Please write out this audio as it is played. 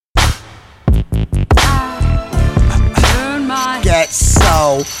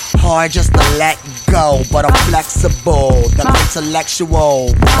so hard just to let go, but I'm flexible. The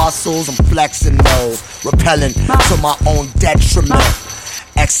intellectual muscles, I'm flexing those, repelling to my own detriment.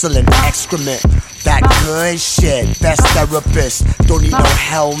 Excellent excrement, that good shit. Best therapist, don't need no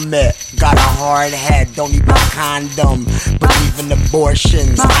helmet. Got a hard head, don't need no condom. Believe in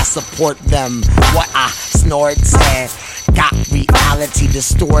abortions, I support them. What I snorted, got reality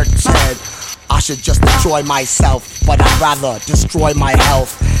distorted. I should just enjoy myself, but I'd rather destroy my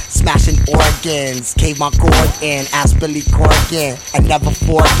health. Smashing organs, cave my gourd in, ask Billy Corgan, and never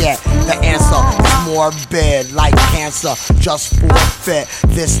forget the answer is morbid, like cancer. Just forfeit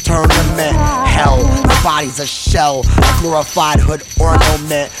this tournament. Hell, the body's a shell, a glorified hood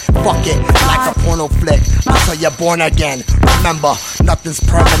ornament. Fuck it, like a porno flick, until you're born again. Remember, nothing's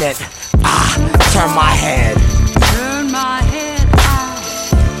permanent. Turn my head. Turn my head.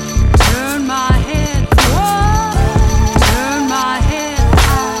 Turn my head, turn my head,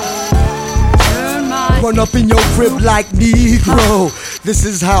 turn my head. Run up in your crib like Negro. This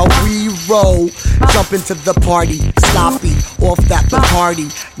is how we roll. Jump into the party, sloppy off that Bacardi.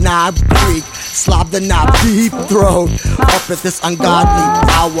 Knob Creek, slob the knob, deep throat. Up at this ungodly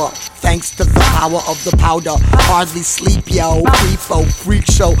hour, thanks to the power of the powder. Hardly sleep, yo, creepo, freak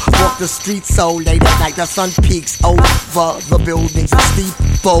show. Walk the streets so late at night, the sun peaks over the buildings and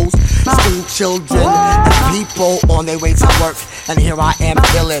steeples. School children and people on their way to work, and here I am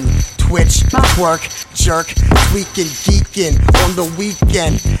illin'. Twitch, twerk, jerk, tweaking, geeking on the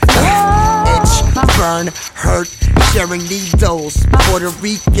weekend. Itch, burn, hurt, sharing needles. Puerto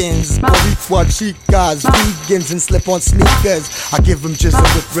Ricans, Boricua chicas, vegans, and slip on sneakers. I give them jism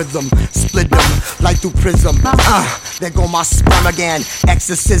with rhythm, split them like through prism. There go my sperm again,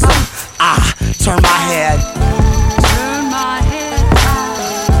 exorcism. Turn my head.